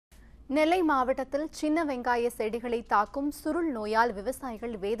நெல்லை மாவட்டத்தில் சின்ன வெங்காய செடிகளை தாக்கும் சுருள் நோயால்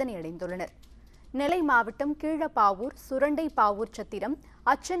விவசாயிகள் வேதனை அடைந்துள்ளனர். நெல்லை மாவட்டம் கீழப்பாவூர், சுரண்டைப்பாவூர் சத்திரம்,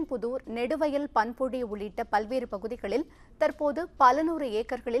 அச்சன்புதூர், நெடுவயல், பன்பொழி உள்ளிட்ட பல்வேறு பகுதிகளில் தற்போது பல நூறு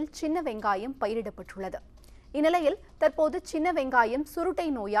ஏக்கர்களில் சின்ன வெங்காயம் பயிரிடப்பட்டுள்ளது. இந்நிலையில் தற்போது சின்ன வெங்காயம் சுருட்டை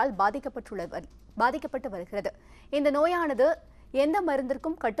நோயால் பாதிக்கப்பட்டு வருகிறது. இந்த நோயானது எந்த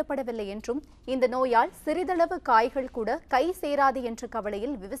மருந்திற்கும் கட்டுப்படவில்லை என்றும் இந்த நோயால் சிறிதளவு காய்கள் கூட கை சேராது என்ற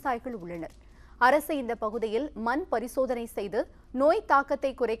கவலையில் விவசாயிகள் உள்ளனர். அரசு இந்த பகுதியில் மண் பரிசோதனை செய்து நோய்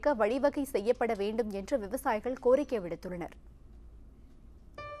தாக்கத்தை குறைக்க வழிவகை செய்யப்பட வேண்டும் என்று விவசாயிகள் கோரிக்கை விடுத்துள்ளனர்.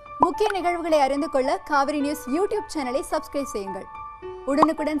 முக்கிய நிகழ்வுகளை அறிந்து கொள்ள காவிரி நியூஸ் யூடியூப் சேனலை சப்ஸ்கிரைப் செய்யுங்கள்.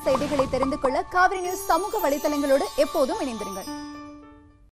 உடனுக்குடன் செய்திகளை தெரிந்து கொள்ள காவிரி நியூஸ் சமூக வலைதளங்களோடு எப்போதும் இணைந்திருங்கள்.